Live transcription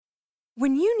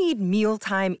When you need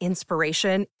mealtime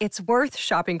inspiration, it's worth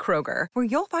shopping Kroger, where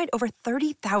you'll find over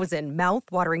 30,000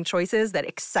 mouth-watering choices that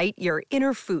excite your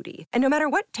inner foodie. And no matter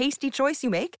what tasty choice you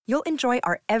make, you'll enjoy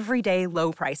our everyday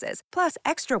low prices, plus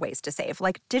extra ways to save,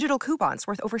 like digital coupons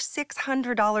worth over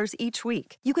 $600 each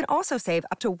week. You can also save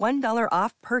up to $1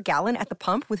 off per gallon at the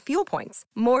pump with fuel points.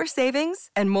 More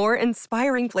savings and more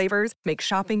inspiring flavors make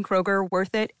shopping Kroger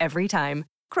worth it every time.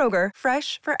 Kroger,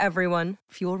 fresh for everyone.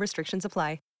 Fuel restrictions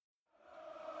apply.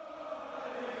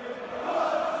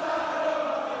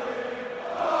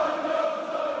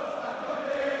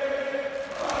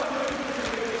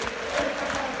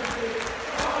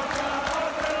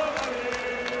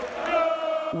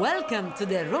 Welcome to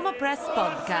the Roma Press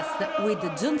Podcast with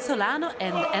John Solano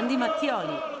and Andy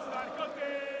Mattioli.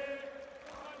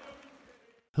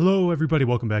 Hello, everybody.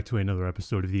 Welcome back to another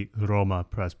episode of the Roma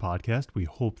Press Podcast. We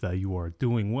hope that you are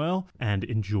doing well and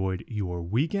enjoyed your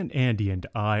weekend. Andy and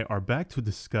I are back to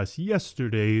discuss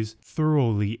yesterday's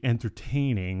thoroughly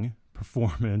entertaining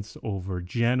performance over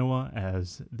Genoa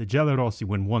as the Giallorossi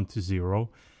win 1-0.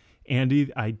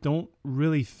 Andy, I don't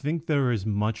really think there is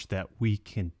much that we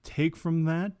can take from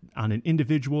that. On an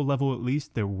individual level, at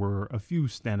least, there were a few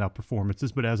standout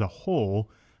performances, but as a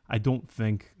whole, I don't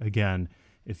think, again,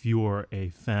 if you're a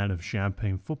fan of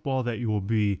Champagne football, that you will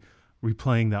be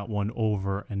replaying that one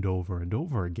over and over and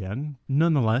over again.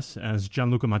 Nonetheless, as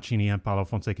Gianluca Mancini and Paolo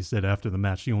Fonseca said after the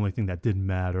match, the only thing that didn't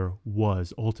matter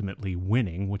was ultimately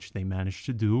winning, which they managed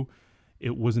to do.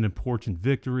 It was an important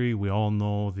victory. We all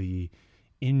know the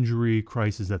injury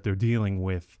crisis that they're dealing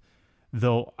with,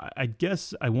 though I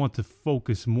guess I want to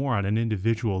focus more on an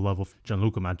individual level.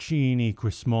 Gianluca Mancini,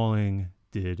 Chris Smalling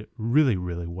did really,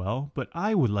 really well, but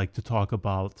I would like to talk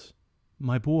about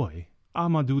my boy,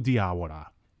 Amadou Diawara.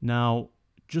 Now,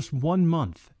 just 1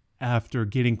 month after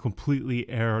getting completely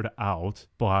aired out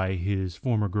by his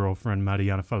former girlfriend,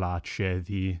 Mariana Falace,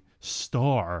 the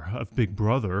star of Big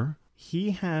Brother,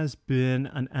 he has been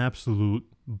an absolute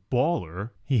baller.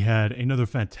 He had another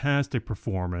fantastic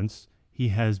performance. He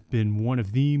has been one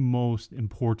of the most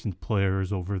important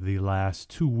players over the last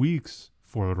 2 weeks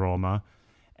for Roma.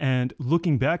 And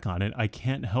looking back on it, I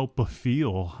can't help but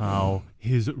feel how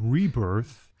his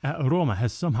rebirth at Roma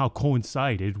has somehow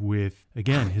coincided with,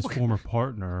 again, his former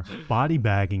partner body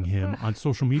bagging him on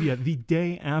social media the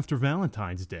day after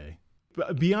Valentine's Day.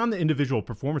 Beyond the individual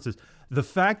performances, the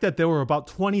fact that there were about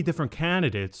 20 different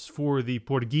candidates for the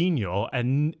Portighino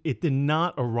and it did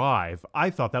not arrive, I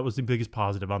thought that was the biggest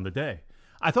positive on the day.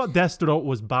 I thought Destro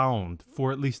was bound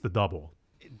for at least the double.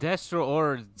 Destro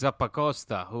or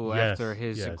Zappacosta, who Yes, after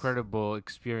his yes. incredible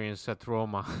experience at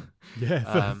Roma.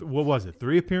 Yeah, what was it,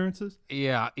 3 appearances?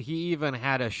 Yeah, he even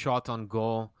had a shot on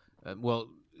goal.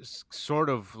 Sort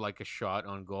of like a shot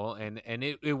on goal, and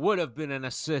it would have been an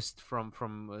assist from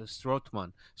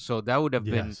Strootman. So that would have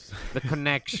Yes. been the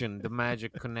connection, the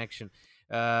magic connection.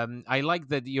 I like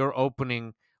that your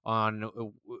opening on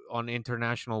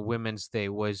International Women's Day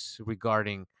was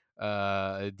regarding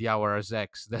Diawara's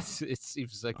ex. It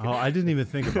seems like Oh, I didn't even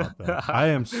think about that. I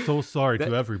am so sorry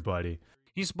to everybody.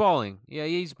 He's balling. Yeah,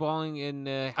 he's balling. And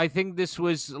I think this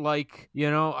was like,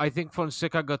 I think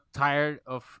Fonseca got tired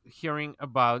of hearing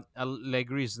about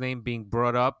Allegri's name being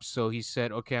brought up. So he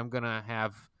said, okay, I'm going to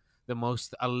have the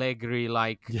most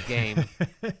Allegri-like game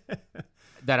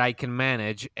that I can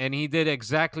manage. And he did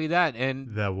exactly that.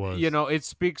 And, That was. it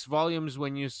speaks volumes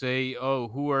when you say, oh,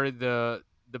 who are the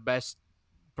best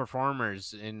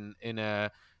performers in a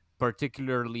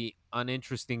particularly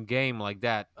uninteresting game like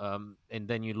that, and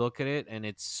then you look at it and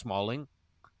it's Smalling,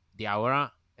 Diawara,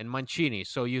 and Mancini.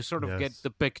 So you sort of get Yes. the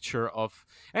picture of,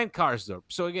 and Karsdorp.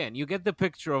 So again, you get the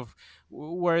picture of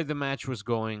where the match was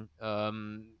going,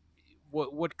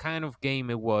 what kind of game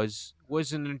it was.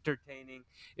 Wasn't entertaining.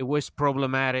 It was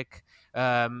problematic.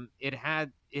 It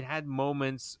had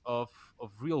moments of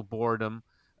real boredom.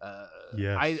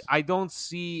 Yes. I don't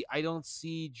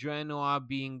see Genoa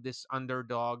being this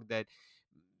underdog that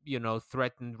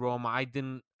threatened Roma. I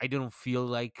didn't feel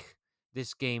like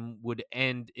this game would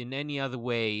end in any other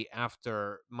way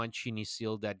after Mancini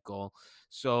sealed that goal.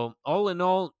 So all in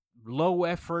all, low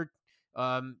effort.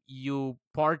 You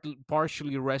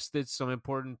partially rested some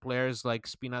important players like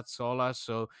Spinazzola.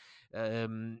 So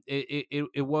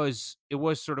it was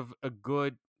sort of a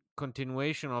good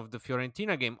continuation of the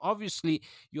Fiorentina game. Obviously,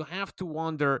 you have to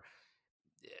wonder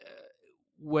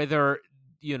whether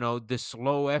the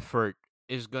slow effort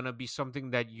is gonna be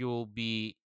something that you'll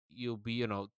be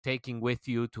taking with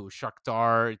you to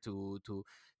Shakhtar, to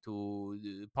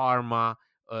Parma,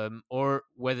 or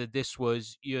whether this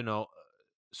was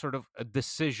sort of a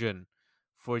decision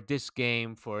for this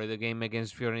game, for the game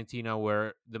against Fiorentina,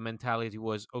 where the mentality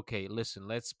was, okay, listen,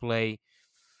 let's play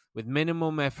with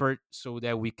minimum effort so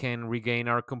that we can regain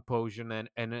our composure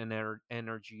and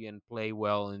energy and play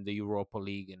well in the Europa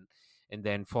League and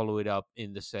then follow it up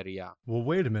in the Serie A. Well,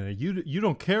 wait a minute. You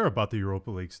don't care about the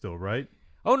Europa League still, right?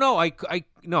 Oh no, I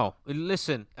no.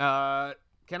 Listen,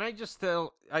 can I just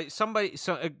tell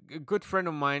a good friend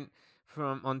of mine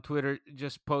from on Twitter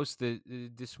just posted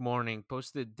this morning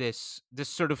this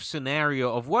sort of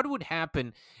scenario of what would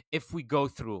happen if we go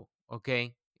through,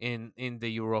 okay, in the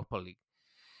Europa League.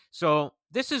 So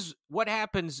this is what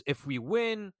happens if we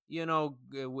win,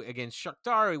 against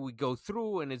Shakhtar. We go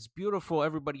through and it's beautiful.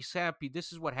 Everybody's happy.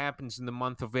 This is what happens in the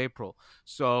month of April.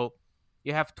 So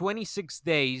you have 26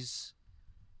 days.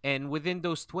 And within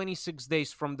those 26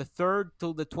 days, from the 3rd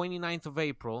till the 29th of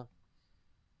April,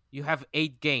 you have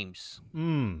 8 games.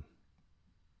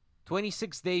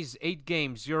 26 days, 8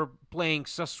 games. You're playing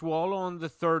Sassuolo on the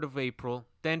 3rd of April.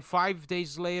 Then 5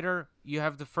 days later, you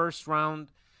have the first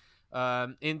round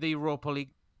in the Europa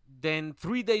League. Then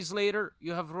 3 days later,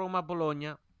 you have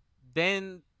Roma-Bologna.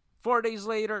 Then 4 days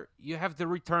later, you have the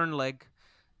return leg.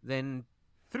 Then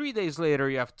 3 days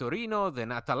later, you have Torino,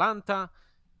 then Atalanta,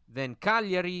 then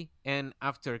Cagliari, and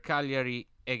after Cagliari,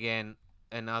 again,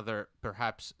 another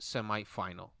perhaps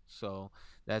semi-final. So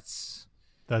that's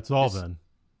all then.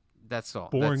 That's all.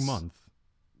 Boring month.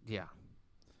 Yeah,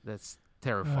 that's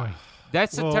terrifying.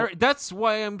 That's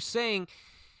why I'm saying,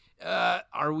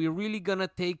 are we really gonna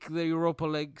take the Europa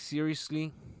League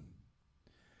seriously?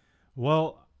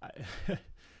 Well,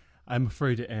 I'm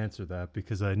afraid to answer that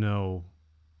because I know.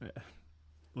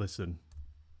 Listen.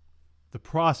 The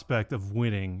prospect of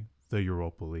winning the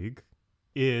Europa League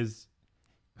is,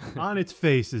 on its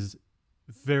face, is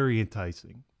very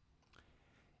enticing.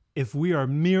 If we are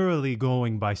merely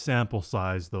going by sample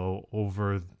size, though,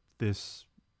 over this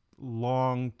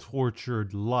long,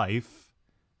 tortured life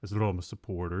as Roma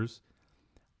supporters,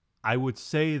 I would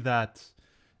say that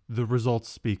the results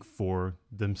speak for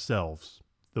themselves,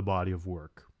 the body of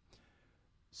work.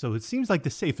 So it seems like the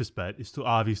safest bet is to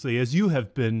obviously, as you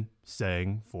have been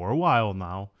saying for a while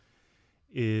now,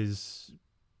 is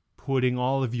putting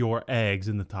all of your eggs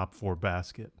in the top 4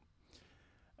 basket.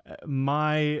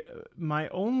 My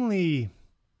only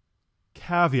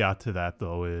caveat to that,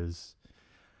 though, is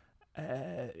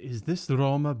this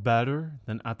Roma better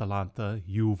than Atalanta,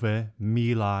 Juve,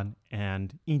 Milan,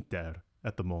 and Inter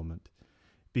at the moment?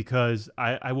 Because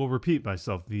I will repeat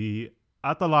myself, the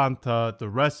Atalanta, the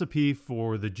recipe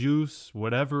for the juice,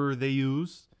 whatever they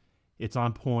use, it's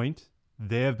on point.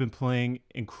 They have been playing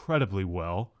incredibly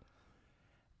well.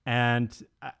 And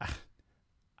I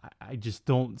just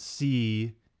don't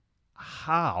see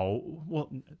how.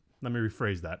 Well, let me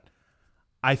rephrase that.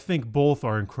 I think both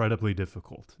are incredibly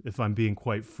difficult, if I'm being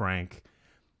quite frank.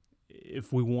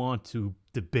 If we want to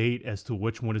debate as to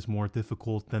which one is more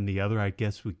difficult than the other, I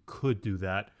guess we could do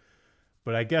that.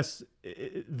 But I guess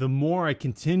the more I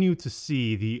continue to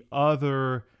see the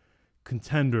other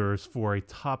contenders for a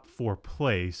top 4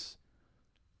 place,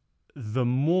 the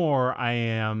more I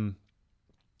am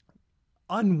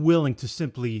unwilling to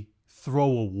simply throw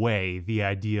away the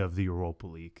idea of the Europa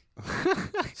League.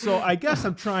 So I guess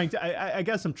I'm trying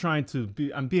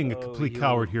to I'm being a complete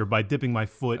coward here by dipping my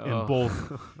foot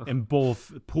in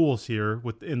both pools here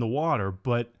in the water,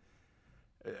 but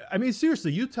I mean,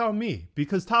 seriously, you tell me,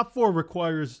 because top 4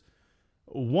 requires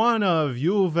one of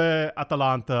Juve,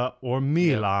 Atalanta, or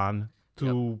Milan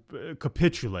to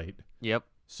capitulate. Yep.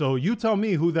 So you tell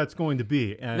me who that's going to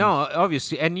be. And no,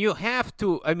 obviously. And you have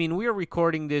to, I mean, we're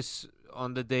recording this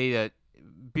on the day that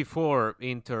before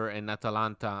Inter and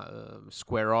Atalanta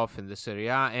square off in the Serie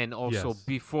A, and also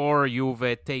before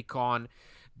Juve take on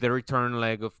the return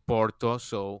leg of Porto.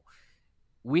 So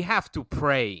we have to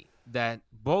pray that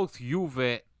both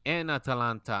Juve and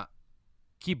Atalanta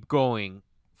keep going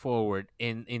forward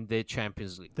in the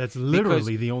Champions League. That's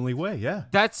literally the only way, yeah.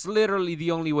 That's literally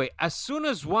the only way. As soon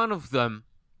as one of them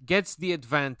gets the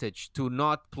advantage to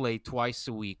not play twice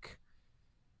a week,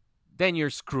 then you're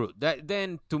screwed.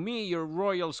 Then to me, you're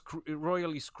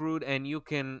royally screwed, and you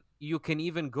can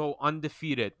even go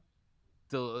undefeated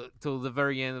till the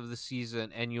very end of the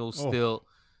season, and you'll still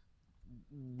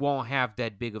won't have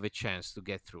that big of a chance to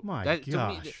get through. My gosh. To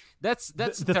me, that's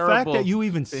the terrible. fact that you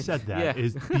even said that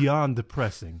is beyond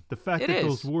depressing. The fact that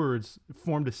those words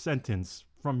formed a sentence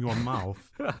from your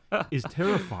mouth is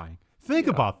terrifying. Think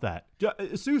about that.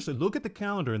 Seriously, look at the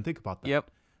calendar and think about that.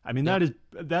 Yep. I mean, that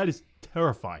is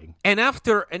terrifying. And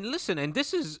listen, and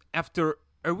this is after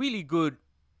a really good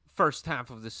first half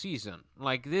of the season.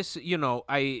 Like this, we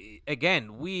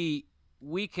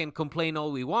can complain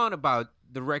all we want about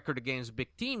the record against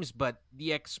big teams, but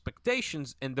the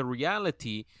expectations and the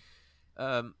reality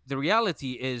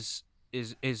is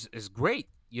great.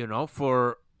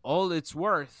 For all it's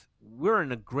worth, we're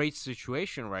in a great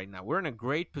situation right now. We're in a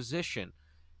great position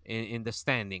in the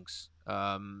standings,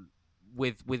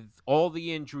 with all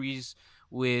the injuries,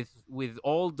 with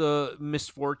all the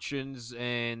misfortunes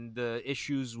and the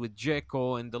issues with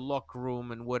Dzeko and the locker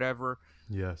room and whatever.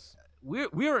 Yes.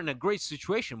 We're in a great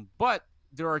situation, but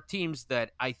there are teams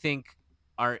that I think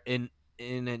are in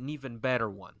an even better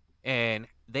one, and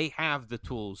they have the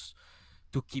tools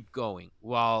to keep going,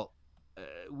 while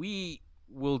we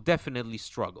will definitely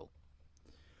struggle.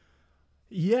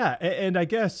 Yeah, and I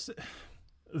guess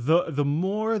the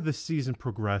more the season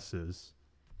progresses,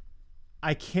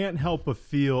 I can't help but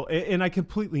feel, and I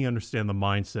completely understand the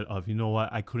mindset of, you know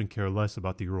what, I couldn't care less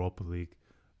about the Europa League,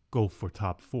 go for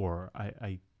top four.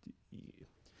 I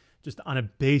just on a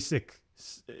basic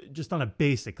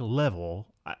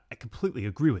level, I completely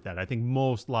agree with that. I think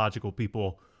most logical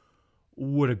people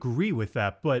would agree with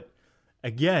that. But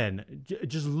again,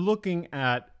 just looking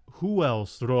at who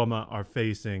else Roma are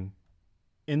facing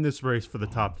in this race for the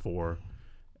top four,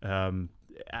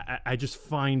 I just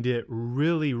find it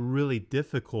really, really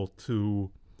difficult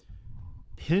to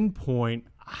pinpoint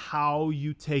how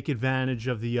you take advantage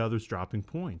of the others dropping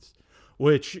points,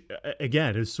 which,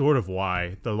 again, is sort of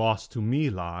why the loss to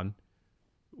Milan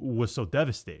was so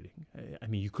devastating. I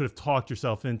mean, you could have talked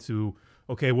yourself into,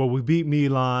 okay, well, we beat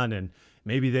Milan, and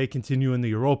maybe they continue in the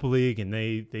Europa League, and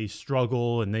they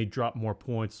struggle, and they drop more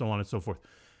points, so on and so forth.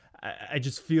 I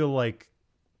just feel like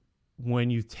when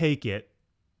you take it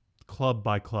club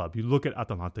by club, you look at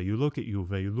Atalanta, you look at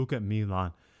Juve, you look at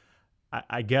Milan,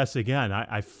 I guess, again,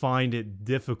 I find it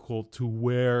difficult to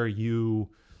where you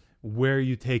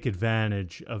take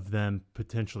advantage of them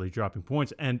potentially dropping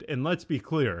points. And let's be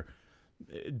clear,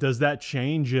 does that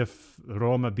change if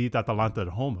Roma beat Atalanta at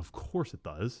home? Of course it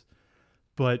does.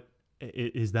 But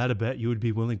is that a bet you would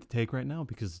be willing to take right now?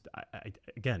 Because,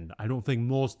 I don't think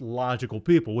most logical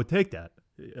people would take that.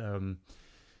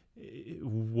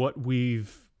 What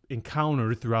we've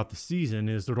encountered throughout the season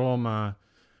is Roma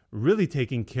really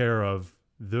taking care of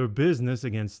their business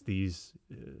against these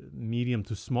medium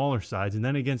to smaller sides, and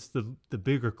then against the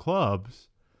bigger clubs.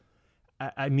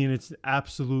 I mean, it's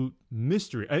absolute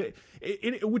mystery,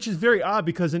 which is very odd,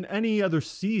 because in any other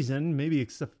season, maybe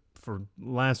except for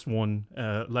last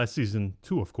season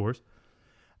too, of course,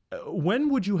 when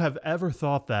would you have ever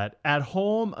thought that at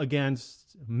home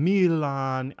against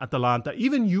Milan, Atalanta,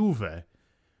 even Juve,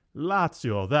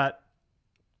 Lazio, that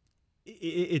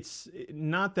it's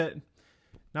not that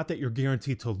you're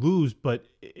guaranteed to lose, but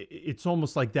it's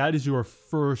almost like that is your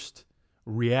first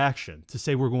reaction to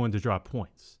say we're going to drop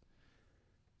points.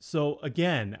 So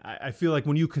again, I feel like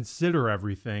when you consider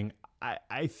everything,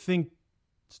 I think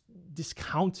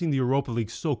discounting the Europa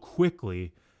League so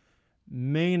quickly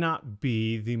may not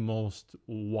be the most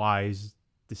wise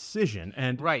decision.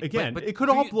 And right, again, but it could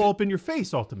all blow up in your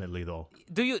face ultimately, though.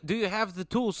 Do you have the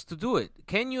tools to do it?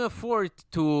 Can you afford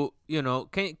to,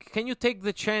 can you take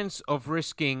the chance of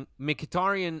risking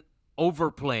Mkhitaryan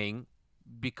overplaying,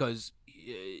 because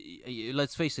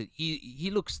let's face it, he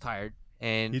looks tired,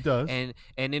 and he does. And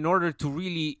in order to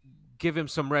really give him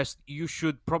some rest, you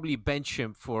should probably bench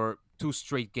him for 2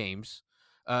 straight games.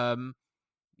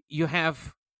 You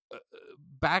have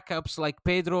backups like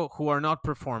Pedro who are not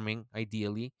performing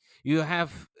ideally. You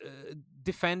have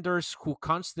defenders who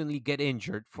constantly get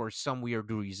injured for some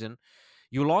weird reason.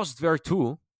 You lost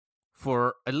Vertu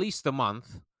for at least a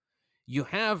month. You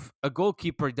have a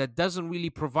goalkeeper that doesn't really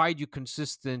provide you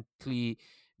consistently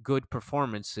good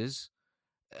performances.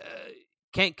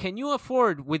 Can you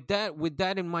afford, with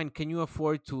that in mind, can you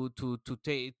afford to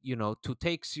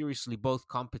take seriously both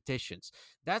competitions?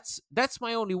 That's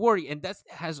my only worry, and that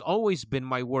has always been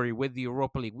my worry with the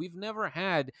Europa League. We've never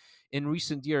had, in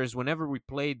recent years, whenever we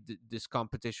played this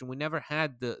competition, we never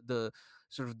had the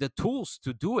sort of the tools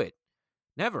to do it.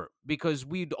 Never, because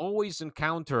we'd always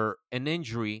encounter an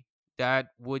injury that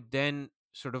would then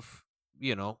sort of,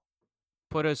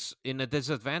 put us in a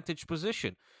disadvantaged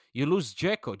position. You lose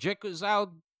Dzeko. Dzeko's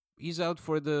out. He's out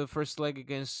for the first leg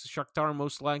against Shakhtar.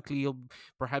 Most likely,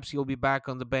 he'll be back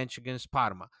on the bench against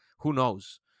Parma. Who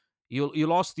knows? You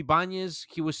lost Ibanez.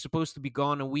 He was supposed to be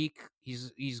gone a week.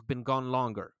 He's been gone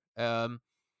longer.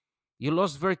 You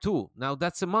lost Vertu. Now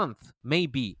that's a month,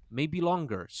 maybe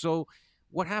longer. So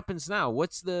what happens now?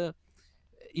 What's the,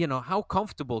 how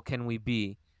comfortable can we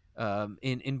be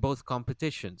in both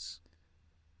competitions?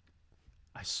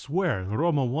 I swear,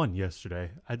 Roma won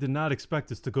yesterday. I did not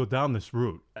expect us to go down this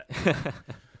route.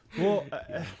 Well,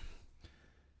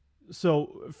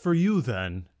 So for you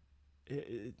then,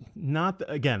 I'm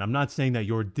not saying that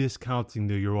you're discounting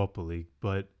the Europa League,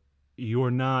 but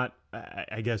you're not,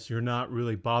 I guess you're not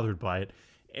really bothered by it.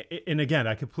 And again,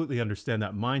 I completely understand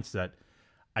that mindset.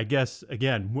 I guess,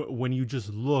 again, when you just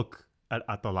look at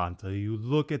Atalanta, you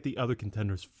look at the other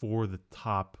contenders for the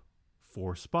top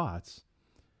 4 spots.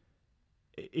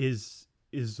 Is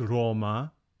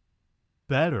Roma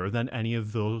better than any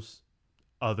of those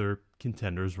other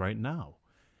contenders right now?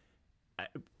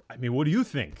 I mean, what do you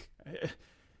think?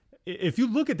 If you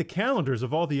look at the calendars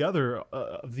of all the other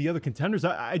contenders,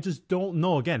 I just don't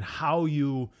know again how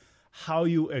you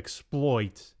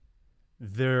exploit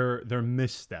their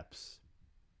missteps.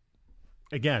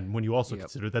 Again, when you also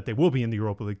consider that they will be in the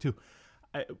Europa League too,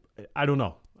 I don't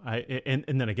know. And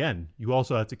then again, you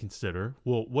also have to consider,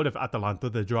 well, what if Atalanta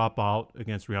they drop out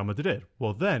against Real Madrid?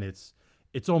 Well, then it's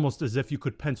almost as if you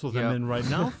could pencil them in right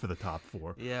now for the top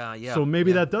 4. Yeah. So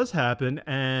maybe that does happen,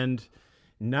 and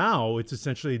now it's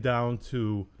essentially down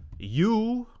to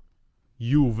you,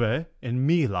 Juve, and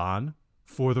Milan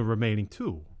for the remaining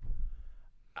 2.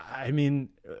 I mean,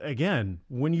 again,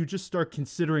 when you just start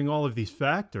considering all of these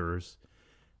factors,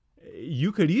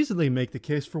 you could easily make the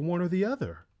case for one or the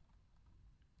other.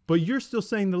 But you're still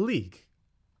saying the league.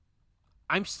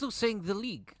 I'm still saying the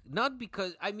league, not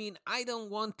because I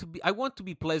want to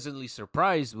be pleasantly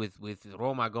surprised with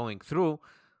Roma going through,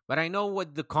 but I know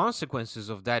what the consequences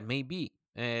of that may be,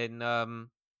 and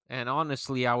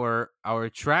honestly, our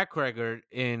track record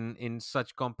in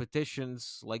such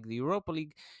competitions like the Europa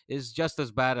League is just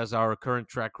as bad as our current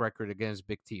track record against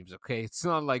big teams. Okay, it's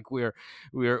not like we're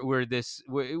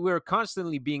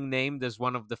constantly being named as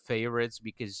one of the favorites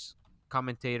because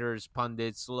commentators,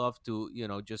 pundits love to,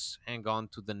 just hang on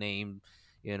to the name,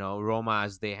 Roma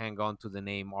as they hang on to the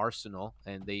name Arsenal,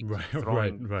 and they keep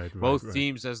throwing both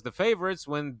teams as the favorites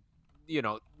when,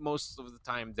 most of the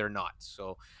time they're not.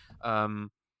 So,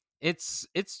 it's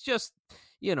just,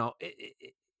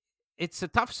 it's a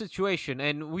tough situation,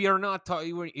 and we are not,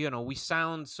 we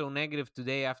sound so negative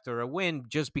today after a win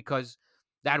just because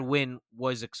that win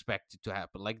was expected to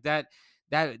happen. Like that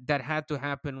had to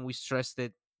happen. We stressed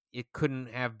it. It couldn't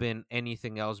have been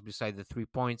anything else beside the 3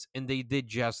 points, and they did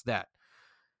just that.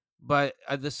 But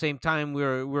at the same time,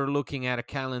 we're looking at a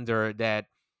calendar that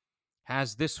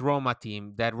has this Roma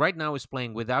team that right now is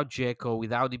playing without Dzeko,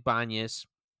 without Ibanez,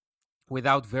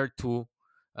 without Vertu.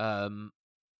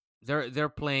 They're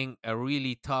playing a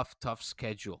really tough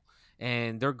schedule,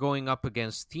 and they're going up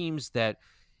against teams that,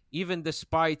 even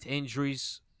despite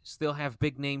injuries, still have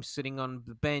big names sitting on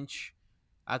the bench.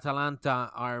 Atalanta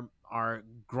are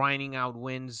grinding out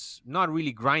wins, not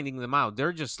really grinding them out.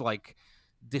 They're just like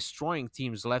destroying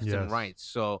teams left and right.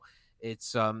 So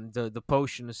it's the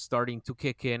potion is starting to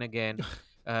kick in again.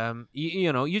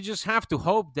 You just have to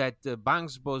hope that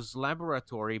Bangsbo's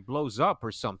laboratory blows up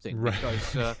or something,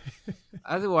 because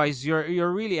otherwise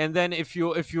you're really. And then if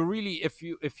you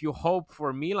hope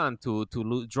for Milan to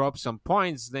drop some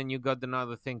points, then you got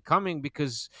another thing coming,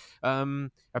 because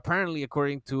apparently,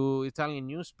 according to Italian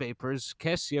newspapers,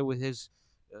 Kessie with his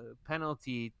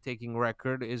penalty taking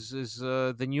record is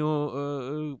the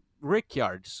new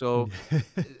Ricciard. So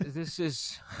this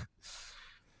is.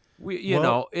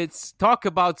 It's talk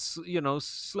about,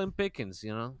 slim pickings,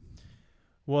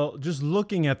 Well, just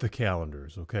looking at the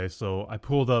calendars, okay? So I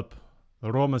pulled up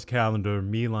Roma's calendar,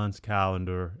 Milan's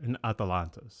calendar, and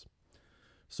Atalanta's.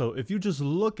 So if you just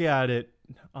look at it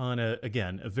on a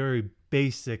very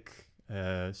basic,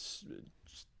 just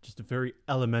a very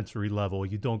elementary level,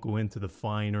 you don't go into the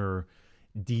finer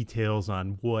details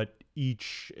on what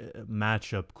each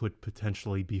matchup could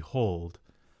potentially behold.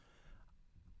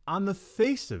 On the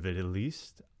face of it, at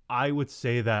least, I would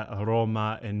say that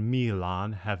Roma and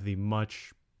Milan have the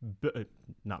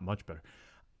not much better,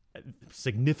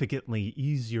 significantly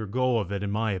easier go of it,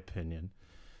 in my opinion.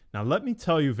 Now, let me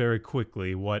tell you very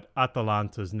quickly what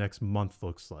Atalanta's next month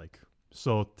looks like.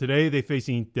 So today they face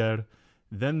Inter,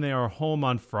 then they are home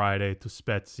on Friday to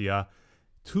Spezia,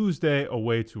 Tuesday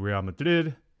away to Real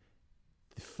Madrid.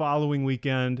 The following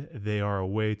weekend, they are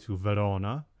away to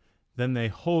Verona. Then they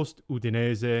host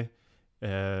Udinese.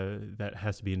 That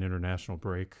has to be an international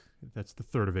break. That's the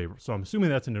 3rd of April. So I'm assuming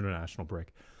that's an international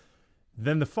break.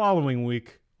 Then the following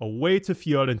week, away to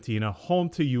Fiorentina, home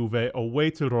to Juve,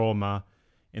 away to Roma,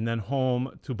 and then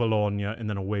home to Bologna, and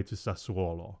then away to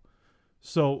Sassuolo.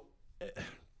 So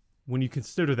when you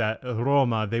consider that,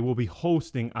 Roma, they will be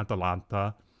hosting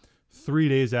Atalanta 3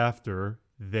 days after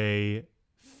they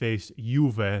face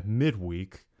Juve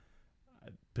midweek.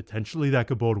 Potentially that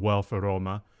could bode well for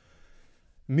Roma.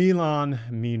 Milan,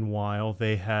 meanwhile,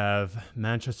 they have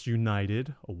Manchester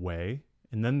United away,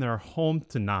 and then they're home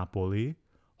to Napoli,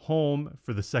 home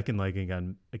for the second leg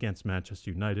again against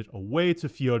Manchester United, away to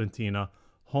Fiorentina,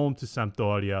 home to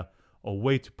Sampdoria,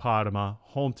 away to Parma,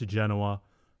 home to Genoa,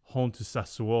 home to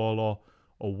Sassuolo,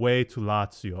 away to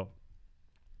Lazio.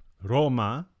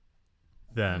 Roma,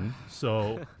 then,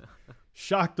 so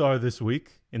Shakhtar this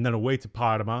week, and then away to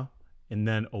Parma, and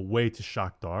then away to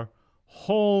Shakhtar,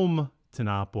 home to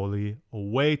Napoli,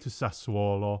 away to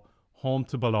Sassuolo, home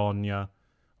to Bologna,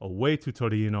 away to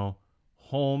Torino,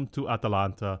 home to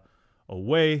Atalanta,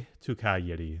 away to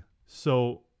Cagliari.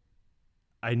 So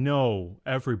I know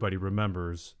everybody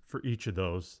remembers for each of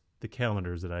those the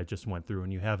calendars that I just went through,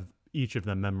 and you have each of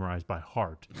them memorized by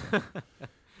heart.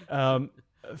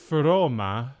 For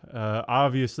Roma,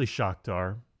 obviously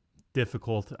Shakhtar,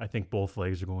 difficult. I think both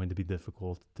legs are going to be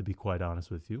difficult, to be quite honest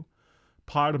with you.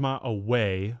 Parma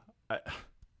away. I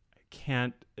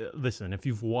can't listen. If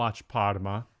you've watched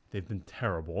Parma, they've been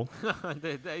terrible.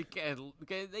 They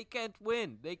can't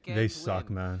win. They suck,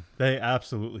 man. They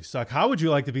absolutely suck. How would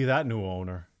you like to be that new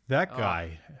owner? That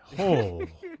guy. Oh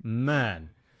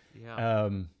man. Yeah.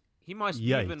 He must be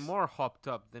yikes. even more hopped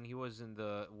up than he was in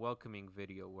the welcoming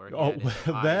video where he Oh, had his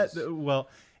that. eyes Well,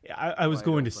 I was wide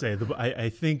going to open. say I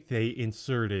think they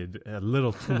inserted a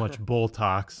little too much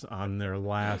Botox on their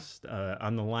last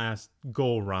on the last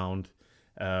go round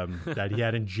that he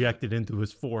had injected into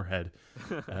his forehead.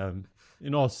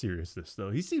 In all seriousness,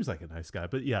 though, he seems like a nice guy.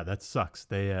 But yeah, that sucks.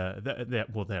 They had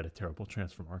a terrible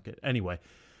transfer market. Anyway,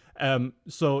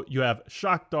 so you have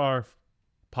Shakhtar,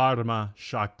 Parma,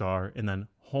 Shakhtar, and then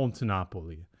home to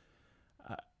Napoli.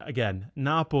 Again,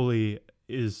 Napoli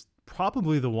is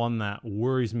probably the one that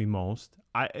worries me most.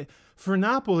 For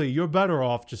Napoli, you're better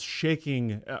off just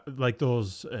shaking like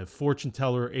those fortune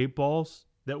teller 8 balls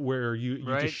that where you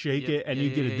right? just shake it and you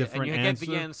get a different and you answer.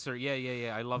 get the answer.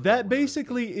 Yeah. I love That one.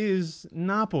 basically is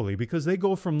Napoli because they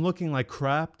go from looking like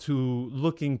crap to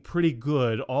looking pretty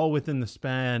good all within the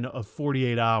span of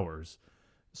 48 hours.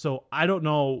 So I don't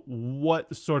know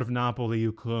what sort of Napoli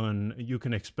you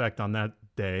can expect on that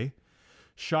day.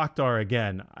 Shakhtar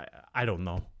again, I don't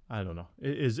know.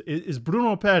 Is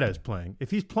Bruno Perez playing?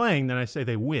 If he's playing, then I say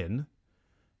they win,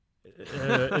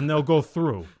 and they'll go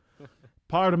through.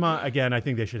 Parma again, I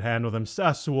think they should handle them.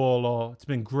 Sassuolo, it's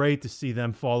been great to see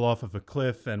them fall off of a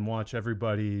cliff and watch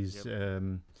everybody's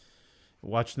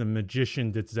watch the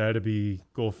magician De Zerbi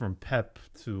go from Pep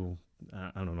to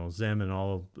I don't know, Zeman,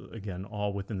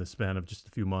 all within the span of just a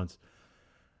few months.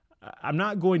 I'm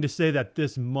not going to say that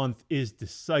this month is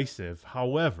decisive.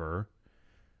 However,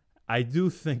 I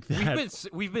do think that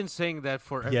we've been saying that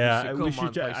for every single we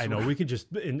should. month. I know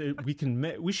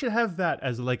we we should have that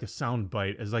as like a sound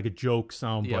bite, as like a joke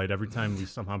sound bite every time we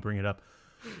somehow bring it up.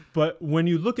 But when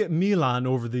you look at Milan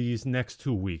over these next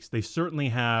 2 weeks, they certainly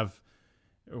have.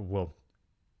 Well,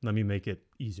 let me make it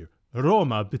easier.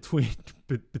 Roma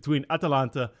between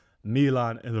Atalanta,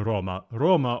 Milan, and Roma.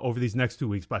 Roma over these next 2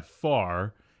 weeks by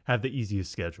far have the easiest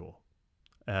schedule.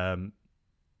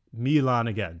 Milan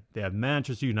again, they have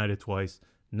Manchester United twice,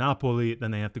 Napoli,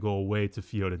 then they have to go away to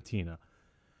Fiorentina.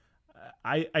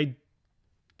 I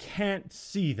can't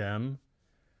see them.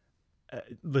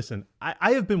 Listen,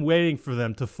 I have been waiting for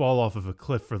them to fall off of a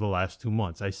cliff for the last 2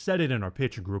 months. I said it in our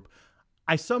pitcher group.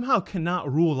 I somehow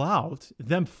cannot rule out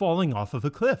them falling off of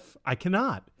a cliff. I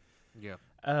cannot. Yeah.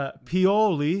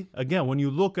 Pioli, again, when you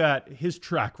look at his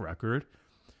track record,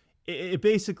 it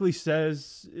basically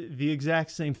says the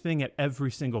exact same thing at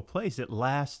every single place. It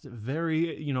lasts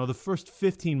the first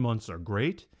 15 months are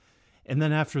great. And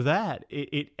then after that,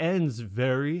 it ends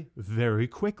very, very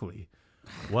quickly.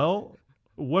 Well,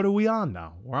 what are we on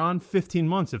now? We're on 15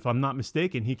 months, if I'm not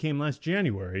mistaken. He came last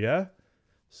January, yeah?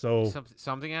 So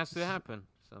something has to happen.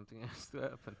 Something has to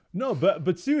happen. No,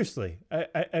 but seriously,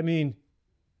 I mean,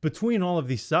 between all of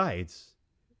these sides,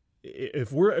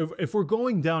 if we're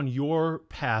going down your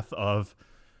path of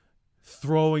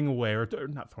throwing away or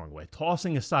not throwing away,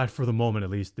 tossing aside for the moment at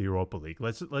least the Europa League,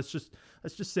 let's just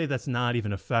say that's not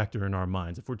even a factor in our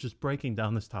minds. If we're just breaking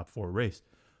down this top 4 race,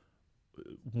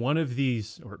 one of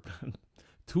these or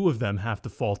 2 of them have to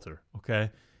falter.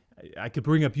 Okay. I could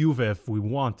bring up Juve if we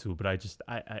want to, but I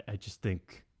just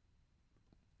think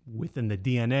within the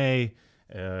DNA,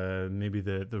 maybe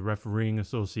the refereeing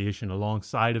association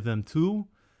alongside of them too,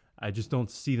 I just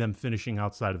don't see them finishing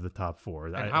outside of the top 4.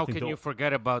 And how can you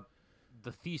forget about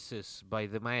the thesis by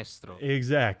the maestro?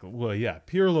 Exactly. Well, yeah,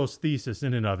 Pirlo's thesis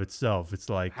in and of itself, it's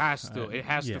like it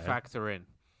has to factor in.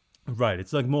 Right,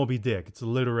 it's like Moby Dick. It's a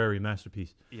literary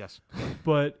masterpiece. Yes.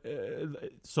 But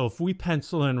so if we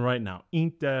pencil in right now,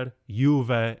 Inter,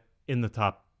 Juve in the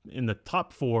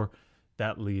top 4,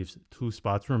 that leaves 2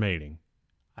 spots remaining.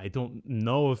 I don't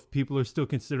know if people are still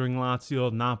considering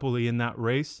Lazio, Napoli in that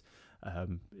race.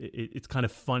 It's kind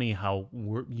of funny how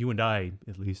you and I,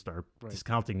 at least, are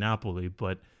discounting Napoli,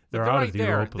 but they're out of the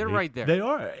Europa League. They're right there. They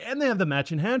are, and they have the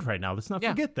match in hand right now. Let's not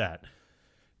forget that.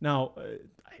 Now,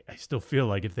 I still feel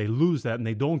like if they lose that and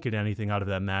they don't get anything out of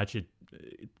that match, it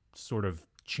sort of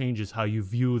changes how you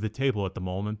view the table at the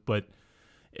moment. But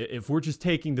if we're just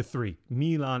taking the three,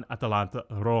 Milan, Atalanta,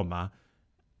 Roma,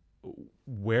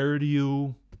 where do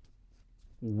you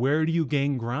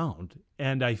gain ground?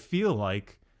 And I feel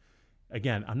like,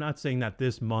 again, I'm not saying that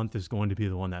this month is going to be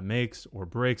the one that makes or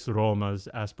breaks Roma's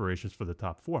aspirations for the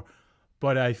top four.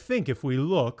 But I think if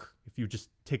you just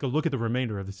take a look at the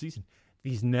remainder of the season,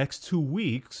 these next 2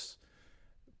 weeks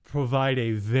provide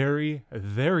a very,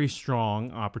 very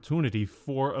strong opportunity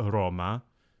for Roma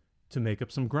to make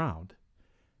up some ground.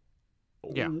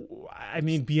 Yeah. I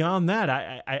mean, beyond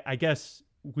that, I guess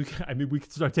we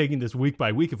could start taking this week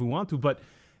by week if we want to, but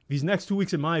these next 2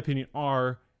 weeks, in my opinion,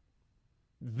 are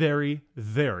very,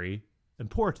 very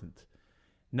important.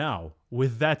 Now,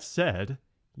 with that said,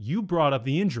 you brought up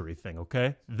the injury thing,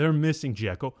 okay? They're missing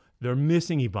Dzeko. They're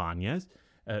missing Ibanez.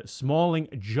 Smalling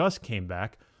just came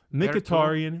back.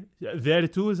 Mkhitaryan,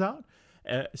 Veretout is out.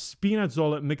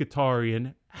 Spinazzola,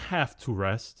 Mkhitaryan have to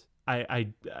rest.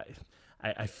 I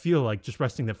feel like just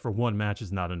resting them for one match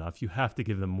is not enough. You have to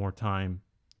give them more time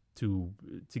to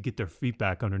get their feet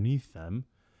back underneath them.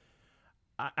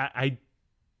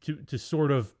 To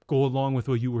sort of go along with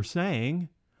what you were saying,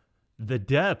 the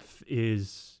depth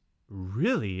is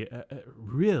really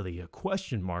a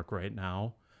question mark right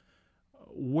now.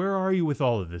 Where are you with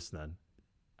all of this then?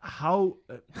 How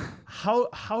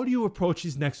do you approach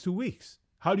these next 2 weeks?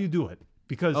 How do you do it?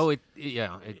 Because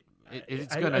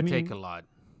it's gonna take a lot.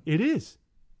 It is.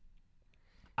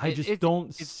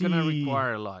 It's gonna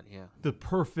require a lot. Yeah. The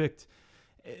perfect.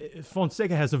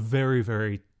 Fonseca has a very,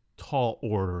 very tall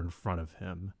order in front of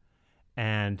him,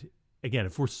 and again,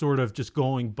 if we're sort of just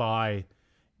going by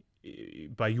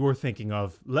your thinking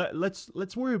of let's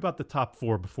worry about the top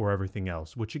four before everything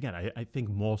else, which again I think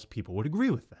most people would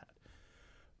agree with that.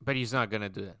 But he's not gonna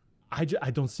do that. I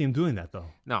don't see him doing that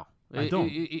though. No, I don't.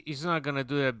 He's not gonna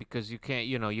do that because you can't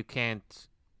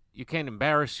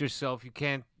embarrass yourself. You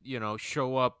can't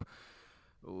show up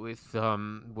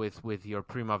with your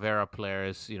Primavera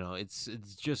players.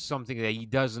 It's just something that he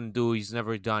doesn't do. He's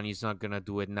never done. He's not gonna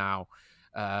do it now.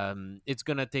 It's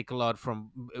gonna take a lot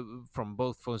from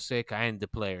both Fonseca and the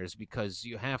players, because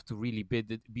you have to really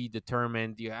be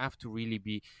determined. You have to really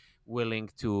be willing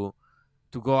to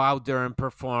go out there and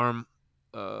perform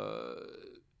on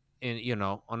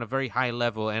a very high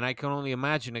level. And I can only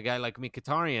imagine a guy like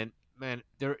Mkhitaryan, man,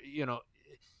 there,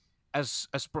 as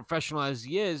professional as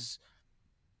he is,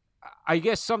 I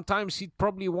guess sometimes he'd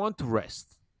probably want to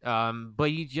rest. But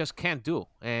he just can't do.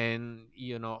 And,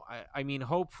 I mean,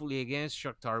 hopefully against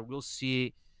Shakhtar, we'll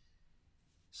see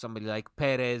somebody like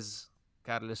Carles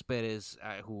Perez,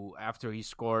 who after he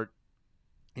scored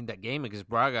in that game against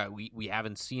Braga, we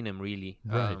haven't seen him really.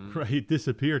 Right. He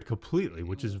disappeared completely,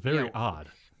 which is very odd.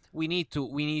 We need to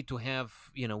have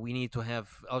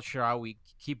El Shaarawy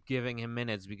keep giving him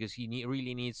minutes, because he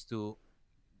really needs to,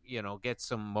 get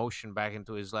some motion back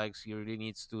into his legs. He really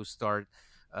needs to start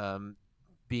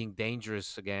being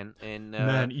dangerous again. And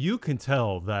man, you can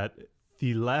tell that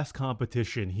the last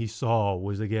competition he saw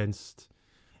was against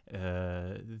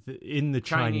in the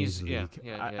Chinese league.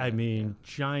 I mean,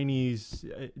 Chinese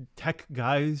tech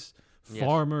guys,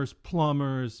 farmers,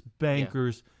 plumbers,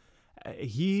 bankers.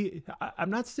 I'm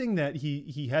not saying that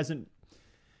he hasn't.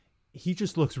 He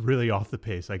just looks really off the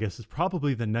pace, I guess is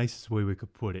probably the nicest way we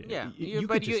could put it. Yeah, you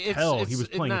could just tell he was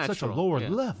playing at such a lower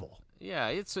level. Yeah,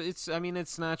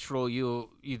 it's natural. You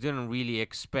didn't really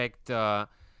expect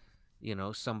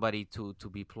somebody to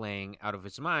be playing out of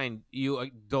his mind. You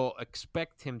don't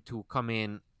expect him to come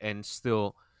in and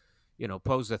still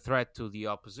pose a threat to the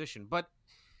opposition. But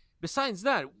besides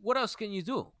that, what else can you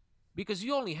do? Because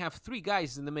you only have three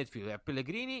guys in the midfield. You have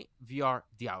Pellegrini, Villar,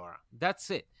 Diawara. That's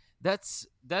it. That's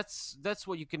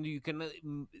what you can do. You can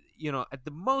at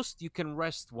the most you can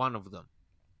rest one of them,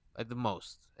 at the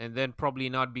most, and then probably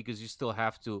not, because you still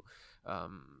have to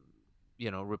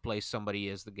replace somebody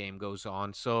as the game goes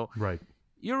on. So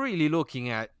you're really looking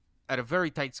at a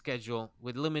very tight schedule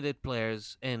with limited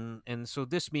players, and so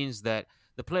this means that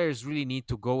the players really need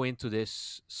to go into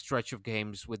this stretch of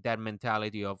games with that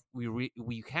mentality of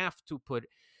we have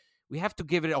to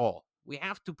give it all. We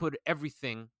have to put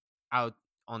everything out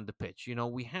on the pitch.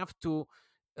 We have to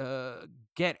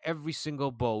get every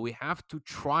single ball. We have to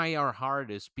try our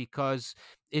hardest because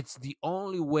it's the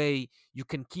only way you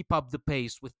can keep up the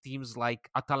pace with teams like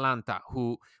Atalanta,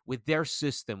 who, with their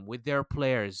system, with their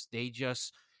players, they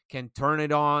just can turn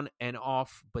it on and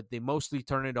off, but they mostly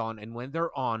turn it on. And when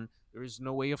they're on, there is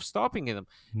no way of stopping them.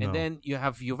 And No. then you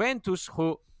have Juventus,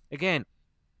 who, again,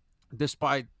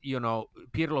 despite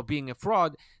Pirlo being a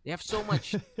fraud, they have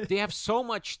so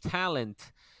much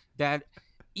talent that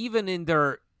even in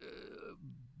their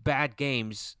bad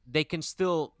games, they can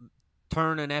still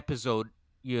turn an episode,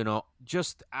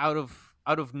 just out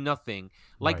of nothing,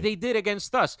 like Right. they did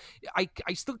against us.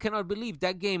 I still cannot believe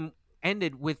that game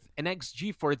ended with an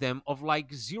XG for them of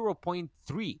like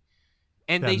 0.3,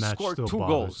 and That they match scored still 2 bothers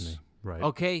goals. me. Right.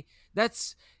 Okay,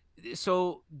 that's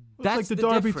so. It's That's like the the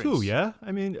derby difference. too, yeah.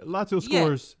 I mean, Lazio Yeah,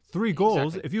 scores 3 goals.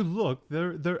 exactly. If you look,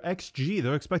 their XG,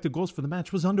 their expected goals for the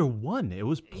match was under 1. It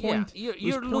was Yeah,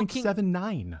 you're looking-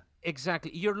 0.79.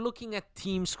 Exactly. You're looking at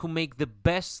teams who make the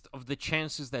best of the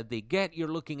chances that they get.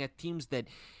 You're looking at teams that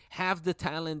have the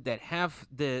talent, that have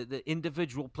the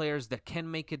individual players that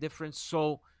can make a difference.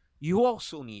 So you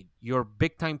also need your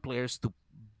big-time players to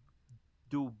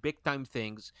do big-time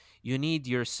things. You need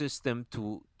your system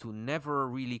to never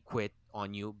really quit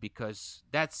on you, because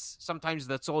sometimes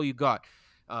that's all you got.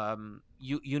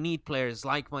 You need players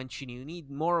like Mancini. You need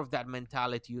more of that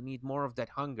mentality. You need more of that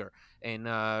hunger. And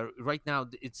right now,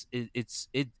 it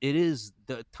is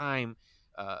the time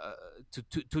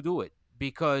to do it,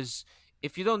 because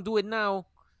if you don't do it now,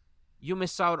 you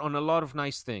miss out on a lot of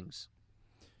nice things.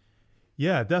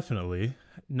 Yeah, definitely.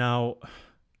 Now,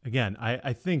 again,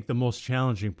 I think the most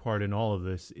challenging part in all of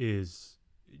this is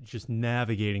just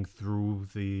navigating through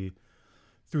the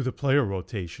player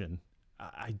rotation.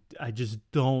 I just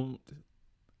don't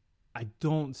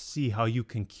see how you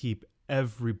can keep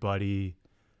everybody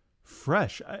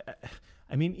fresh.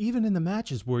 I mean, even in the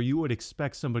matches where you would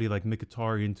expect somebody like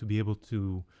Mkhitaryan to be able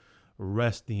to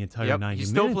rest the entire Yep, 90 he minutes,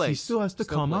 still he plays. still has to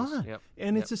Still come plays. on. Yep,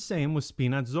 And yep. it's the same with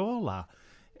Spinazzola.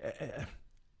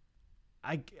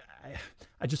 I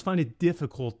just find it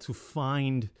difficult to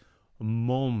find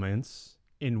moments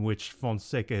in which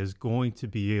Fonseca is going to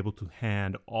be able to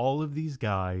hand all of these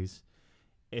guys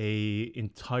a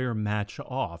entire match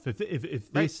off.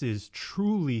 If this is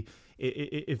truly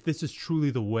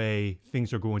the way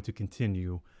things are going to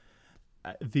continue,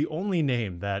 the only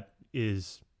name that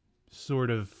is sort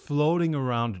of floating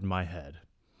around in my head,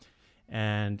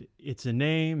 and it's a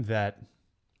name that,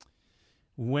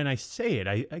 when I say it,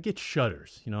 I get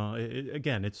shudders.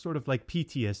 Again, it's sort of like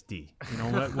PTSD.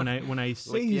 When I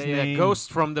say his name,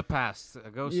 Ghost from the past. A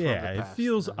ghost from the yeah, it past.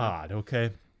 feels odd.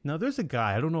 Okay, now there's a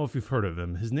guy. I don't know if you've heard of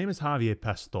him. His name is Javier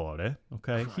Pastore.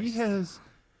 Okay, he has.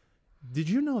 Did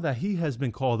you know that he has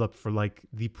been called up for like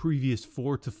the previous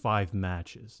 4 to 5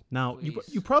 matches? Now,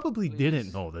 you probably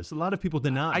didn't know this. A lot of people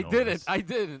did not. I know didn't. this. I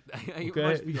didn't. I Okay?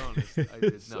 must be honest. I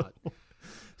did not.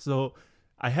 So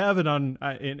I have it on,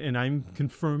 and I'm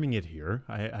confirming it here.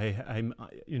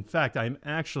 In fact, I'm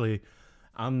actually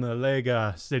on the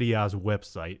Lega Serie A's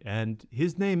website, and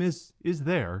his name is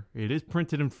there. It is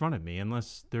printed in front of me,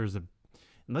 unless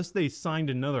they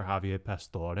signed another Javier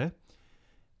Pastore.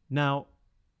 Now,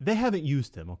 they haven't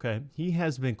used him. Okay, he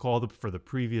has been called up for the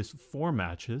previous 4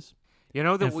 matches. You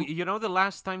know the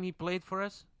last time he played for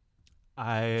us?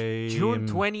 June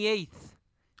 28th.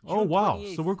 Oh wow!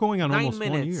 So we're going on 9 almost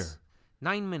minutes. 1 year.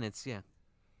 9 minutes, yeah.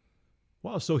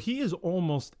 Wow, so he is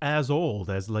almost as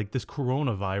old as like this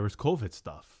coronavirus COVID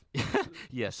stuff.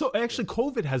 Yes. So actually,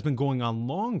 COVID has been going on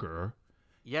longer.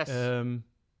 Yes.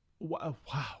 Wow,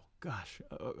 gosh.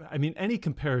 I mean, any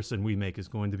comparison we make is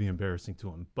going to be embarrassing to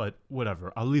him, but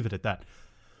whatever. I'll leave it at that.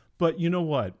 But you know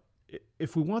what?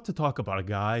 If we want to talk about a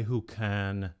guy who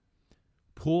can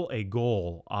pull a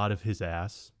goal out of his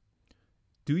ass,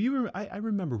 I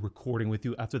remember recording with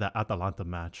you after that Atalanta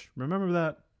match. Remember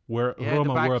that? Where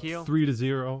Roma were up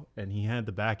 3-0 and he had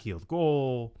the backheeled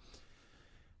goal.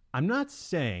 I'm not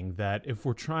saying that if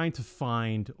we're trying to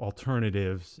find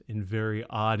alternatives in very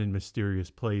odd and mysterious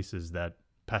places that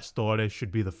Pastore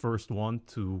should be the first one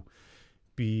to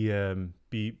be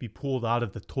pulled out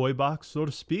of the toy box, so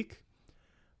to speak.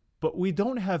 But we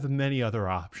don't have many other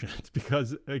options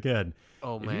because, again,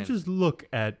 if you just look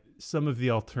at some of the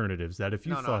alternatives, that if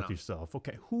you thought to yourself,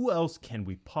 okay, who else can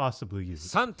we possibly use?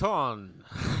 Santon.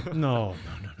 No.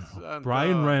 Santon.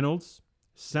 Brian Reynolds,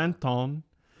 Santon,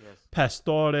 Yes.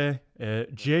 Pastore,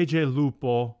 JJ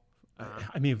Lupo.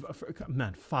 I mean,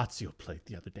 man, Fazio played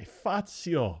the other day.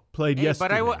 Fazio played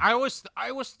yesterday. But I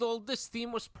was told this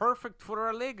team was perfect for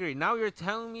Allegri. Now you're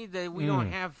telling me that we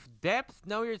don't have depth.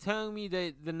 Now you're telling me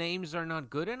that the names are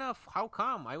not good enough. How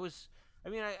come? I was I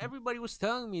mean, everybody was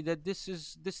telling me that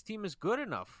this team is good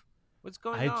enough. What's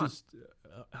going on?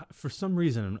 For some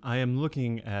reason,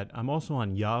 I'm also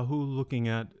on Yahoo looking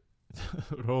at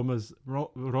Roma's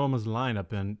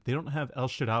lineup, and they don't have El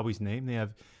Shaarawy's name. They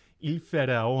have Il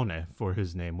Faraone for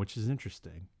his name, which is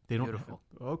interesting. They don't. Beautiful.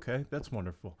 Okay, that's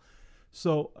wonderful.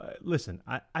 So listen,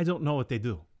 I don't know what they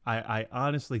do. I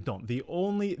honestly don't. The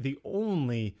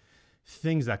only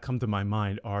things that come to my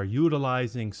mind are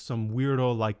utilizing some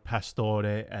weirdo like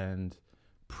Pastore and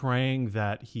praying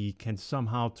that he can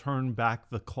somehow turn back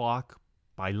the clock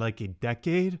by like a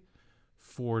decade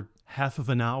for half of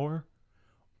an hour.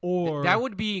 Or that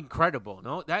would be incredible.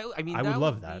 No, I would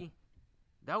love that.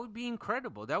 That would be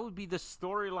incredible. That would be the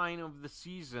storyline of the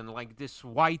season, like this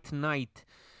white knight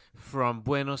from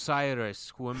Buenos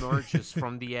Aires who emerges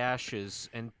from the ashes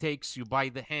and takes you by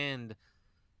the hand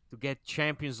to get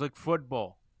Champions League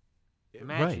football.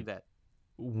 Imagine that.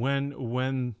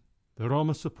 When the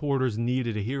Roma supporters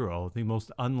needed a hero, the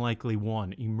most unlikely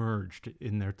one emerged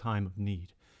in their time of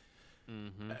need.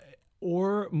 Mm-hmm.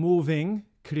 Or moving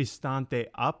Cristante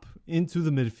up into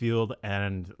the midfield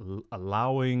and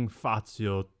allowing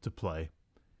Fazio to play.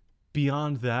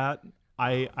 Beyond that,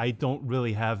 I don't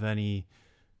really have any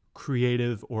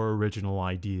creative or original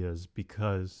ideas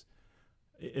because,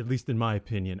 at least in my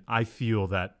opinion, I feel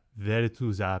that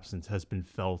Veretou's absence has been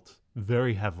felt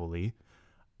very heavily.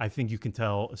 I think you can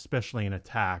tell, especially in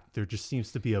attack, there just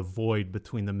seems to be a void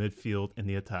between the midfield and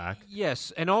the attack.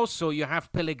 Yes, and also you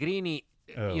have Pellegrini,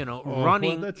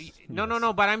 running. Well,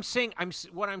 no. But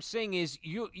what I'm saying is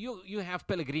you have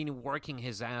Pellegrini working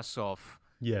his ass off.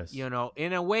 Yes.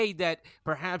 In a way that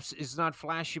perhaps is not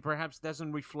flashy, perhaps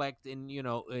doesn't reflect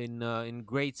in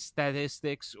great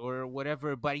statistics or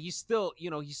whatever, but he's still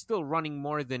running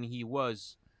more than he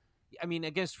was. I mean,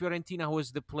 against Fiorentina, who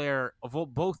was the player of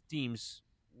both teams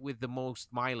with the most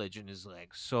mileage in his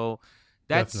legs. So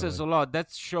that says a lot. That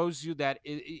shows you that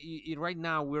right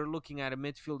now we're looking at a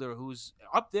midfielder who's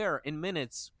up there in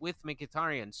minutes with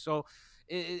Mkhitaryan. So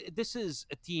this is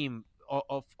a team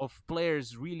of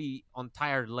players really on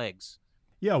tired legs.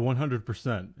 Yeah,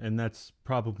 100%. And that's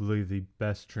probably the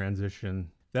best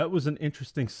transition. That was an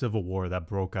interesting civil war that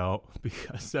broke out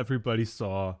because everybody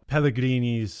saw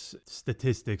Pellegrini's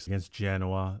statistics against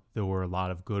Genoa. There were a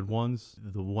lot of good ones.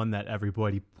 The one that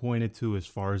everybody pointed to as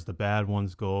far as the bad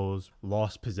ones goes,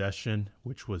 lost possession,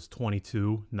 which was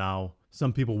 22. Now,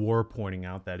 some people were pointing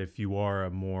out that if you're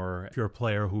a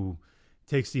player who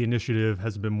takes the initiative,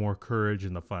 has a bit more courage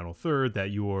in the final third,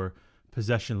 that your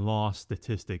possession loss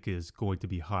statistic is going to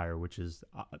be higher, which is,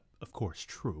 of course,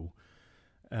 true.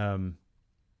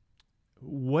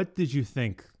 What did you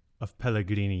think of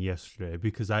Pellegrini yesterday?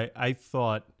 Because I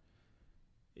thought,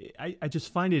 I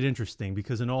just find it interesting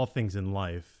because in all things in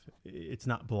life, it's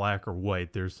not black or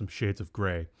white. There's some shades of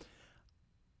gray.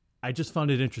 I just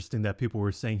found it interesting that people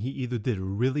were saying he either did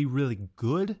really, really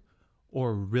good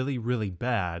or really, really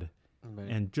bad. Right.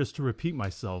 And just to repeat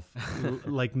myself,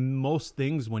 like most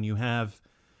things, when you have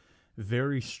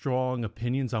very strong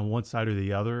opinions on one side or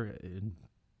the other, and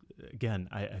again,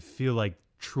 I feel like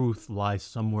truth lies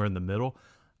somewhere in the middle.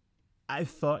 I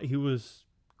thought he was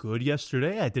good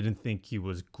yesterday. I didn't think he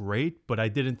was great, but I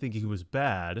didn't think he was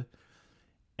bad.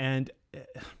 And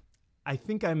I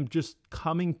think I'm just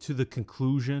coming to the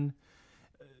conclusion.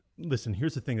 Listen,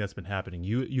 here's the thing that's been happening.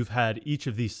 You've had each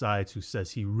of these sides who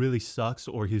says he really sucks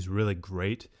or he's really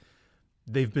great.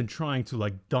 They've been trying to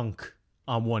like dunk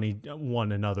on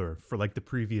one another for like the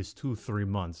previous 2-3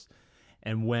 months.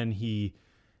 And when he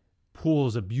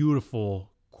pulls a beautiful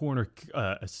corner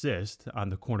assist on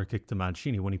the corner kick to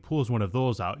Mancini, when he pulls one of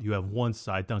those out, you have one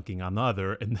side dunking on the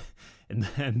other, and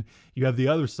then you have the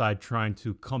other side trying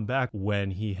to come back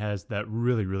when he has that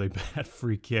really, really bad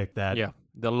free kick the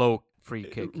low free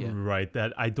kick, right,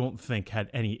 that I don't think had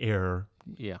any error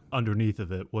underneath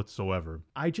of it whatsoever.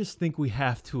 I just think we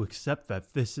have to accept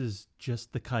that this is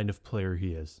just the kind of player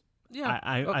he is.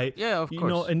 Of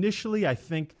course. Initially, I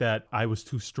think that I was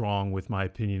too strong with my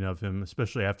opinion of him,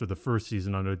 especially after the first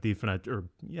season under Di Francesco.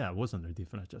 It was under Di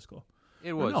Francesco.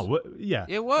 It was.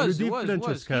 It was.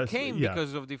 He came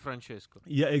because of Di Francesco.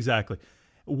 Yeah, exactly.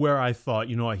 Where I thought,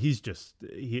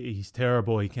 he's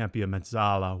terrible. He can't be a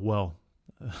Mezzala. Well,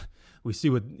 we see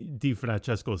what Di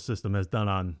Francesco's system has done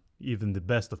on even the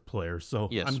best of players. So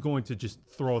I'm going to just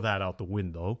throw that out the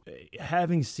window.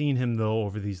 Having seen him, though,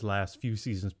 over these last few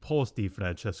seasons post Di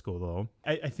Francesco, though,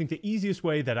 I think the easiest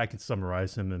way that I could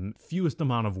summarize him in fewest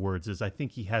amount of words is I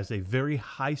think he has a very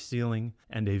high ceiling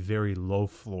and a very low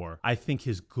floor. I think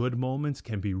his good moments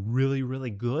can be really, really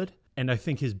good, And I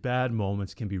think his bad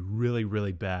moments can be really,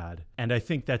 really bad. And I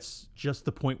think that's just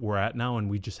the point we're at now, and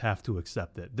we just have to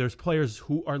accept it. There's players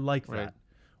who are like that,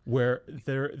 where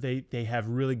they have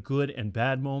really good and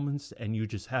bad moments, and you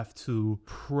just have to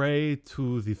pray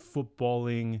to the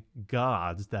footballing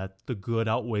gods that the good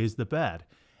outweighs the bad.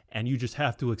 And you just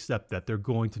have to accept that they're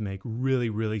going to make really,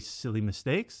 really silly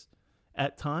mistakes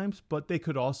at times, but they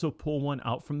could also pull one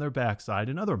out from their backside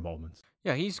in other moments.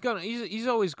 Yeah, he's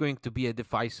always going to be a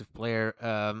divisive player.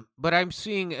 But I'm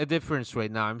seeing a difference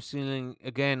right now. I'm seeing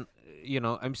again,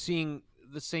 I'm seeing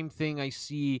the same thing I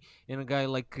see in a guy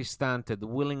like Cristante, the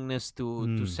willingness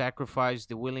to sacrifice,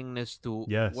 the willingness to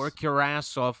work your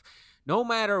ass off, no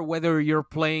matter whether you're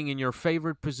playing in your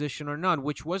favorite position or not,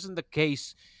 which wasn't the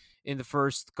case in the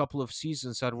first couple of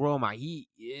seasons at Roma.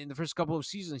 In the first couple of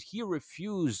seasons, he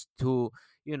refused to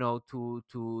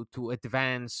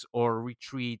advance or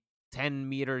retreat 10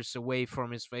 meters away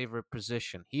from his favorite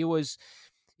position. If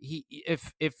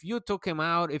you took him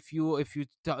out, if you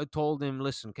told him,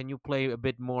 listen, can you play a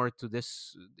bit more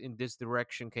in this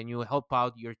direction, can you help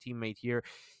out your teammate here,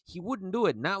 he wouldn't do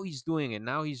it. Now he's doing it.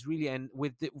 Now he's really, and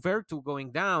with Vertu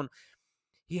going down,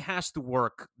 he has to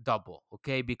work double,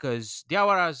 okay? Because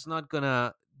Diawara is not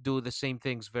gonna do the same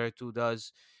things Vertu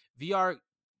does. VR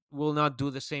will not do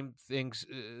the same things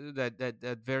that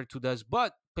Vertu does,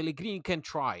 but Pellegrini can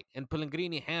try, and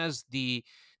Pellegrini has the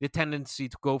tendency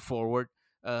to go forward.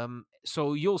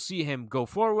 So you'll see him go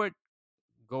forward,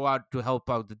 go out to help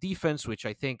out the defense, which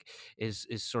I think is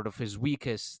sort of his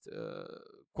weakest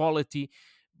quality.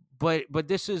 But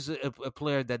this is a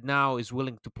player that now is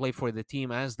willing to play for the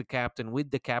team as the captain with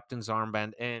the captain's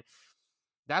armband, and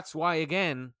that's why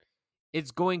again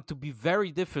it's going to be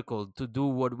very difficult to do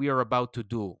what we are about to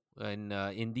do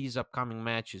in these upcoming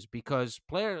matches, because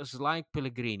players like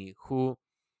Pellegrini, who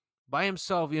by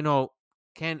himself,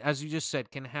 can, as you just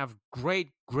said, can have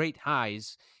great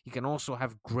highs, he can also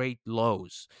have great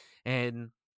lows. And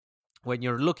when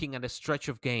you're looking at a stretch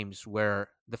of games where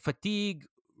the fatigue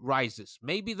rises,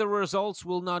 maybe the results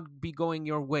will not be going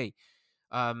your way,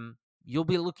 you'll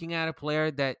be looking at a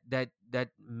player that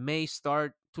may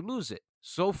start to lose it.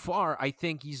 So far, I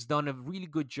think he's done a really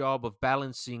good job of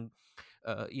balancing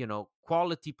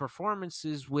quality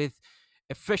performances with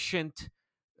efficient,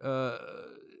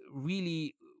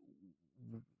 really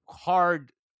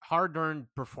hard-earned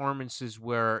performances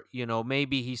where,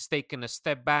 maybe he's taken a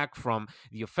step back from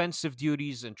the offensive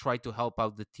duties and tried to help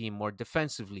out the team more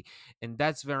defensively. And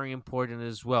that's very important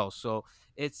as well. So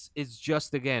it's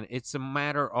just, again, it's a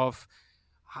matter of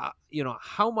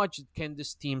how much can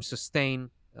this team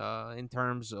sustain in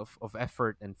terms of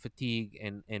effort and fatigue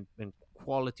and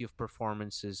quality of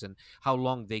performances, and how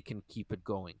long they can keep it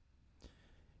going.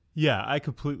 Yeah, I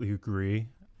completely agree.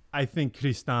 I think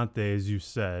Cristante, as you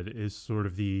said, is sort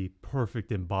of the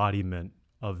perfect embodiment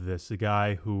of this. A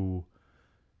guy who,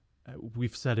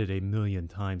 we've said it a million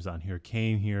times on here,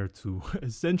 came here to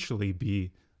essentially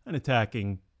be an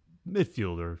attacking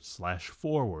midfielder /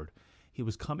 forward. He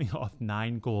was coming off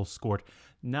 9 goals scored.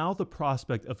 Now the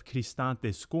prospect of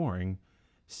Cristante scoring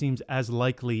seems as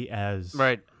likely as,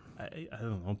 I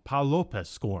don't know, Paul Lopez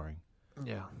scoring.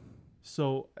 Yeah.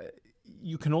 So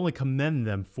you can only commend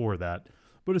them for that.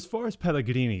 But as far as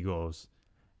Pellegrini goes,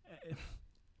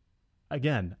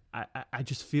 again, I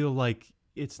just feel like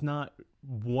it's not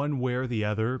one way or the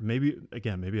other. Maybe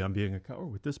I'm being a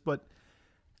coward with this, but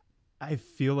I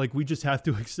feel like we just have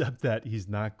to accept that he's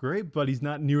not great, but he's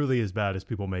not nearly as bad as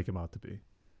people make him out to be.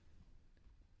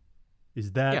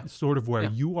 Is that sort of where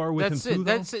you are with him too?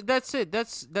 That's it.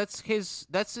 That's his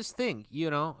thing,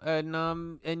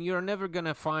 and you're never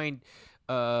gonna find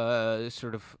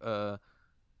sort of a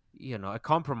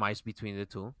compromise between the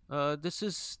two. This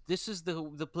is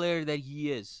the player that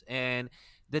he is, and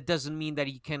that doesn't mean that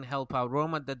he can help out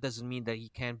Roma. That doesn't mean that he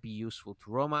can't be useful to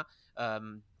Roma.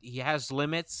 He has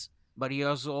limits, but he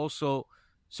has also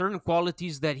certain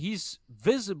qualities that he's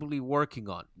visibly working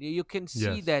on. You can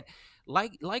see that,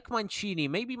 like Mancini.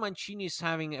 Maybe Mancini is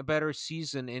having a better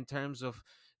season in terms of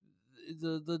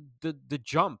the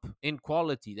jump in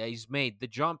quality that he's made, the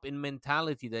jump in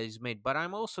mentality that he's made. But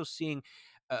I'm also seeing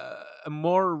a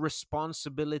more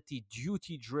responsibility,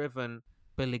 duty-driven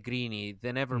Pellegrini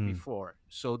than ever before.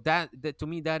 So that to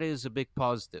me, that is a big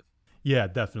positive. Yeah,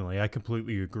 definitely. I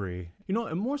completely agree.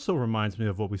 It more so reminds me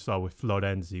of what we saw with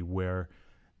Florenzi, where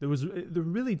there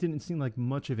really didn't seem like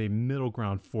much of a middle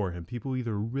ground for him. People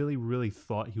either really, really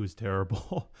thought he was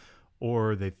terrible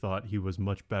or they thought he was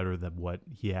much better than what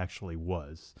he actually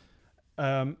was.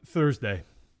 Thursday,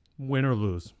 win or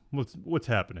lose, what's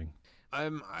happening?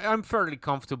 I'm fairly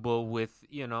comfortable with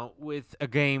a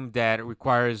game that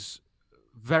requires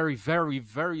very, very,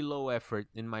 very low effort,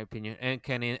 in my opinion, and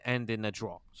can end in a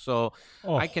draw. So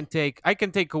I can take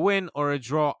a win or a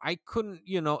draw. I couldn't,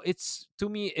 it's, to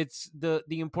me, it's the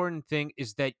important thing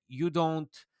is that you don't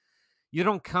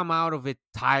come out of it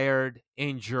tired,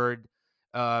 injured,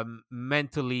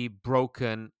 mentally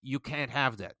broken. You can't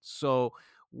have that. So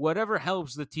whatever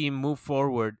helps the team move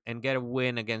forward and get a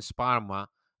win against Parma,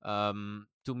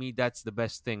 to me, that's the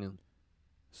best thing.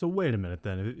 So wait a minute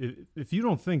then. If you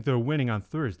don't think they're winning on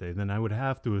Thursday, then I would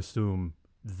have to assume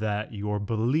that your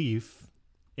belief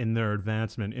in their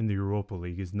advancement in the Europa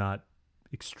League is not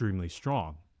extremely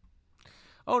strong.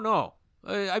 Oh, no.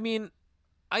 I mean,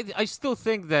 I still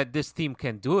think that this team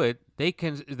can do it. They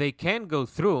can go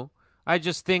through. I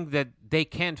just think that they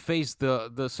can't face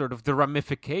the sort of the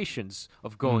ramifications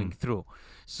of going through.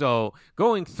 So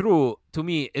going through, to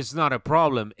me, is not a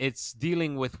problem. It's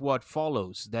dealing with what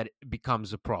follows that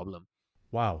becomes a problem.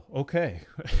 Wow. Okay.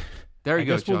 There you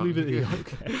go, guess we'll John. leave it.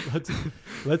 Okay.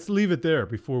 Let's leave it there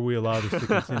before we allow this to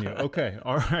continue. Okay.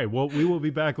 All right. Well, we will be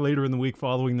back later in the week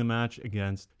following the match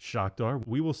against Shakhtar.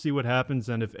 We will see what happens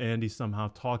and if Andy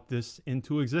somehow talked this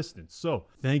into existence. So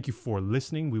thank you for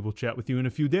listening. We will chat with you in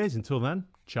a few days. Until then,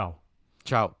 ciao.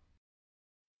 Ciao.